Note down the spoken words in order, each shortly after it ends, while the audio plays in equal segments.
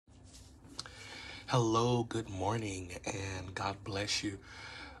Hello, good morning, and God bless you.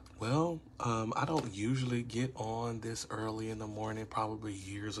 I don't usually get on this early in the morning. Probably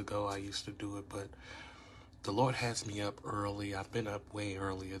years ago I used to do it, but the Lord has me up early. I've been up way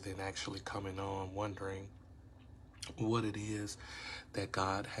earlier than actually coming on, wondering what it is that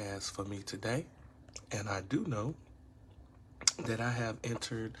God has for me today. And I do know that I have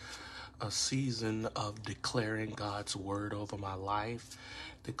entered a season of declaring God's word over my life,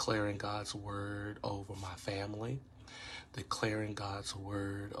 declaring God's word over my family, declaring God's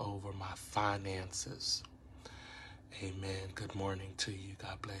word over my finances. Amen. Good morning to you.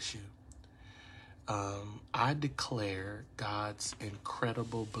 God bless you. I declare God's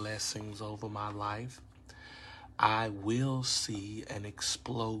incredible blessings over my life. I will see an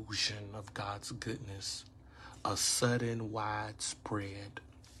explosion of God's goodness, a sudden widespread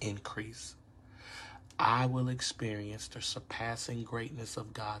increase. I will experience the surpassing greatness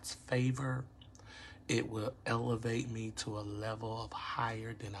of God's favor. It will elevate me to a level of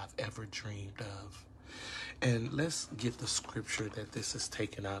higher than I've ever dreamed of. And let's get the scripture that this is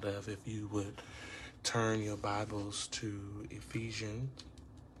taken out of. If you would turn your Bibles to Ephesians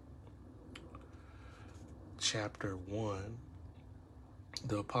chapter 1.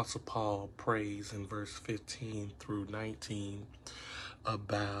 The Apostle Paul prays in verse 15 through 19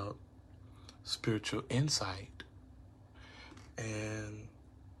 about spiritual insight. And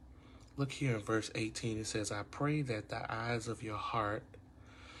look here in verse 18, it says, I pray that the eyes of your heart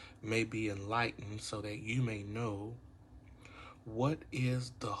may be enlightened so that you may know what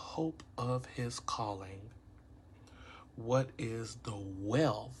is the hope of his calling, what is the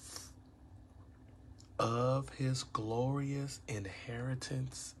wealth of his glorious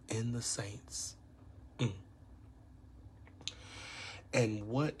inheritance in the saints, and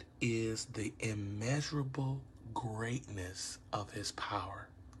what is the immeasurable greatness of his power.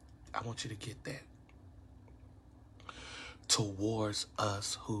 I want you to get that. Towards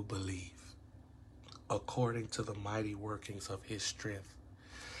us who believe, according to the mighty workings of his strength.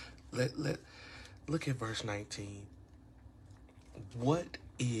 Look at verse 19. What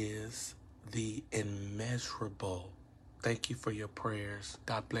is the immeasurable? Thank you for your prayers.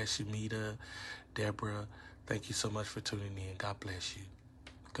 God bless you, Mita, Deborah. Thank you so much for tuning in. God bless you.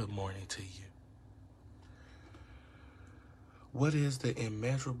 Good morning to you. What is the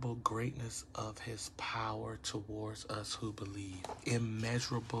immeasurable greatness of his power towards us who believe?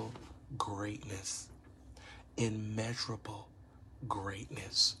 Immeasurable greatness. Immeasurable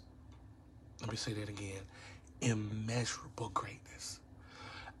greatness. Let me say that again. Immeasurable greatness.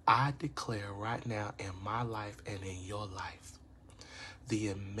 I declare right now in my life and in your life the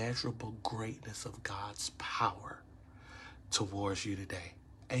immeasurable greatness of God's power towards you today.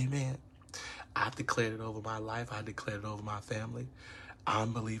 Amen. I've declared it over my life. I declared it over my family.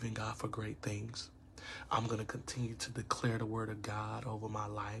 I'm believing God for great things. I'm going to continue to declare the word of God over my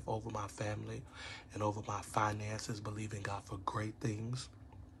life, over my family, and over my finances, believing God for great things.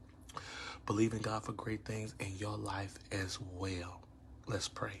 Believing God for great things in your life as well. Let's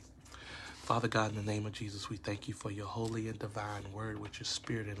pray. Father God, in the name of Jesus, we thank you for your holy and divine word, which is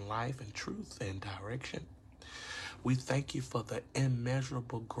spirit and life and truth and direction. We thank you for the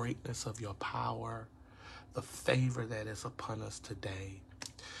immeasurable greatness of your power, the favor that is upon us today.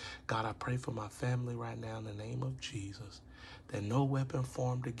 God, I pray for my family right now in the name of Jesus, that no weapon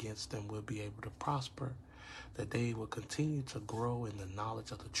formed against them will be able to prosper, that they will continue to grow in the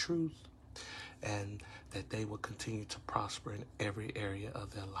knowledge of the truth, and that they will continue to prosper in every area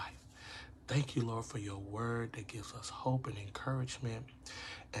of their life. Thank you, Lord, for your word that gives us hope and encouragement.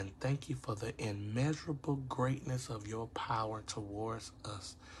 And thank you for the immeasurable greatness of your power towards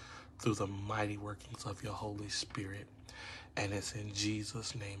us through the mighty workings of your Holy Spirit. And it's in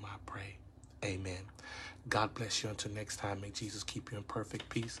Jesus' name I pray. Amen. God bless you. Until next time, may Jesus keep you in perfect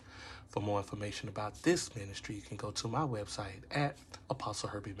peace. For more information about this ministry, you can go to my website at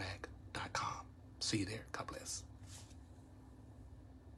apostlehirbymac.com. See you there. God bless.